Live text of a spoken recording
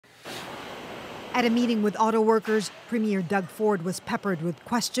At a meeting with auto workers, Premier Doug Ford was peppered with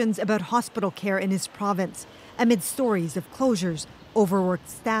questions about hospital care in his province, amid stories of closures, overworked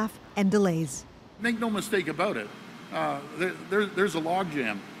staff, and delays. Make no mistake about it, there's a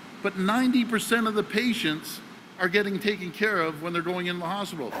logjam, but 90% of the patients are getting taken care of when they're going in the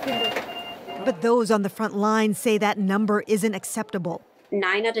hospital. But those on the front line say that number isn't acceptable.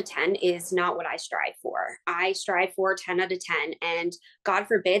 9 out of 10 is not what I strive for. I strive for 10 out of 10. And God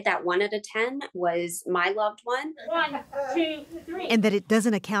forbid that 1 out of 10 was my loved one. 1, 2, 3. And that it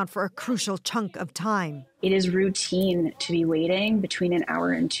doesn't account for a crucial chunk of time. It is routine to be waiting between an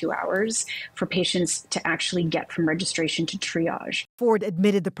hour and 2 hours for patients to actually get from registration to triage. Ford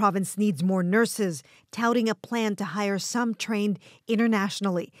admitted the province needs more nurses, touting a plan to hire some trained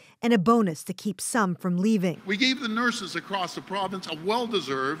internationally and a bonus to keep some from leaving. We gave the nurses across the province a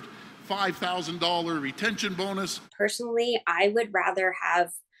well-deserved $5,000 retention bonus. Personally, I would rather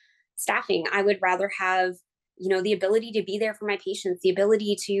have staffing. I would rather have the ability to be there for my patients, the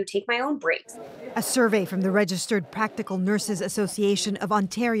ability to take my own breaks. A survey from the Registered Practical Nurses Association of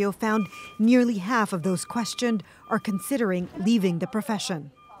Ontario found nearly half of those questioned are considering leaving the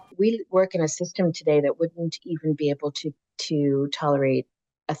profession. We work in a system today that wouldn't even be able to tolerate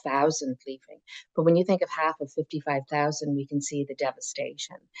 1,000 leaving. But when you think of half of 55,000, we can see the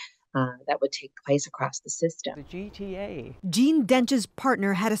devastation that would take place across the system. The GTA. Jean Dench's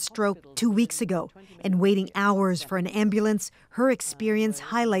partner had a stroke 2 weeks ago, and waiting hours for an ambulance, her experience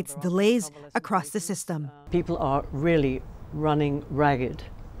highlights delays across the system. People are really running ragged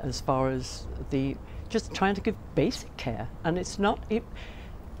as far as just trying to give basic care, and it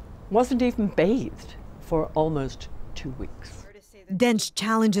wasn't even bathed for almost 2 weeks. Dench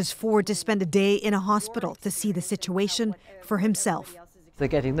challenges Ford to spend a day in a hospital to see the situation for himself. They're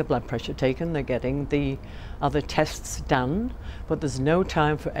getting the blood pressure taken, they're getting the other tests done, but there's no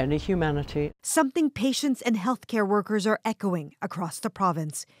time for any humanity. Something patients and healthcare workers are echoing across the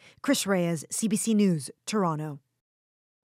province. Chris Reyes, CBC News, Toronto.